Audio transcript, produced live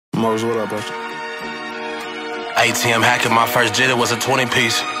Mose, what up, bro? ATM hacking, my first jitter was a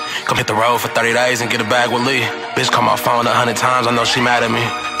 20-piece. Come hit the road for 30 days and get a bag with Lee. Bitch call my phone 100 times, I know she mad at me.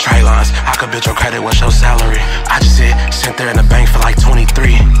 Trade lines, I could bitch your credit, what's your salary? I just sent there in the bank for like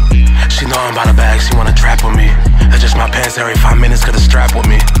 23. She know I'm about a bag, she wanna trap with me. Adjust my pants every 5 minutes, could've strapped with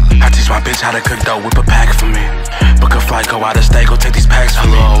me. I teach my bitch how to cook dough, whip a pack for me. Book a flight, go out of state, go take these packs for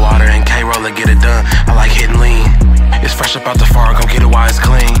me. A little water and K-roller, get it done, I like hitting lean. It's fresh up out the farm, gon' get it while it's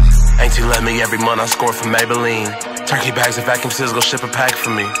clean. Auntie let me every month, I score from Maybelline. Turkey bags and vacuum seals, go ship a pack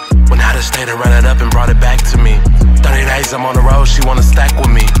for me. Went out of state and ran it up and brought it back to me. 30 days I'm on the road, she wanna stack with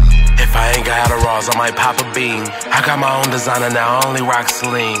me. If I ain't got Adderalls, I might pop a bean. I got my own designer now, I only rock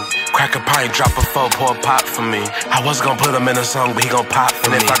Celine. Crack a pint, drop a four, pour a pop for me. I was gon' put him in a song, but he gon' pop for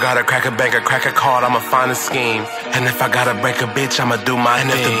me. And if I gotta crack a bank or crack a card, I'ma find a scheme. And if I gotta break a bitch, I'ma do my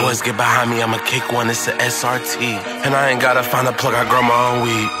thing. And if the boys get behind me, I'ma kick one, it's a SRT. And I ain't gotta find a plug, I grow my own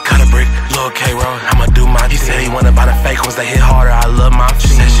weed. Cut a brick, Lil K-Roll, I'ma do my thing. He said he wanna buy the fake ones, they hit harder, I love my feet. She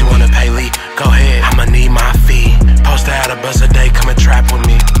said she wanna pay Lee, go ahead, I'ma need my fee. Post her out a bus a day, come and trap with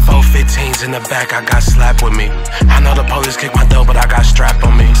me. 415s in the back, I got slapped with me. I know the police kick my dough, but I got strap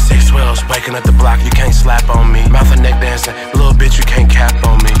on me. 6 wheels, waking up the block, you can't slap on me. Mouth and neck dancing, little bitch, you can't cap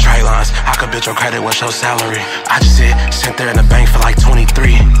on me. Trade lines, I could bitch your credit, what's your salary? I just sent there in the bank for like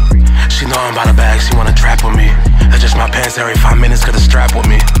 23. She know I'm about a bag, she wanna trap with me. Adjust my pants every 5 minutes, could've strapped with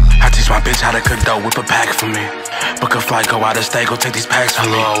me. I teach my bitch how to cook dough, whip a pack for me. Book a flight, go out of state, go take these packs for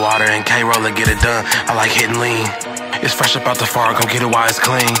me. A little water and K-roller, get it done, I like hitting lean. It's fresh up out the farm, gon' get it while it's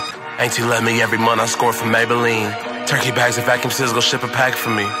clean. Auntie let me every month, I score from Maybelline. Turkey bags and vacuum seals, go ship a pack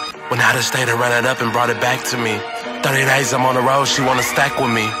for me. Went out of state and ran it up and brought it back to me. 30 days I'm on the road, she wanna stack with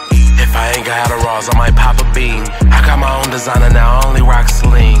me. If I ain't got Adderalls, I might pop a bean. I got my own designer now, I only rock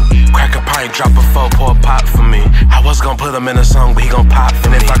Celine. Crack a pint, drop a four, pour a pop for me. I was gon' put him in a song, but he gon' pop for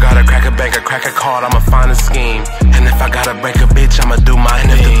me. And if I gotta crack a bank or crack a card, I'ma find a scheme. And if I gotta break a bitch, I'ma do my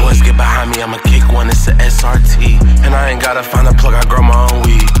thing. And if the boys get behind me, I'ma kick one, it's a SRT. And I ain't gotta find a plug, I grow my own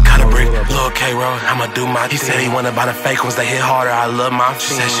weed. Cut a brick, Lil K-Roll, I'ma do my thing. He said he wanna buy the fake ones, they hit harder, I love my feet.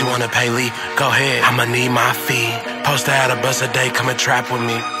 She said she wanna pay Lee, go ahead, I'ma need my fee. Post her out a bus a day, come and trap with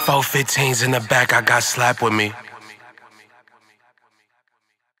me. 415s in the back, I got slapped with me.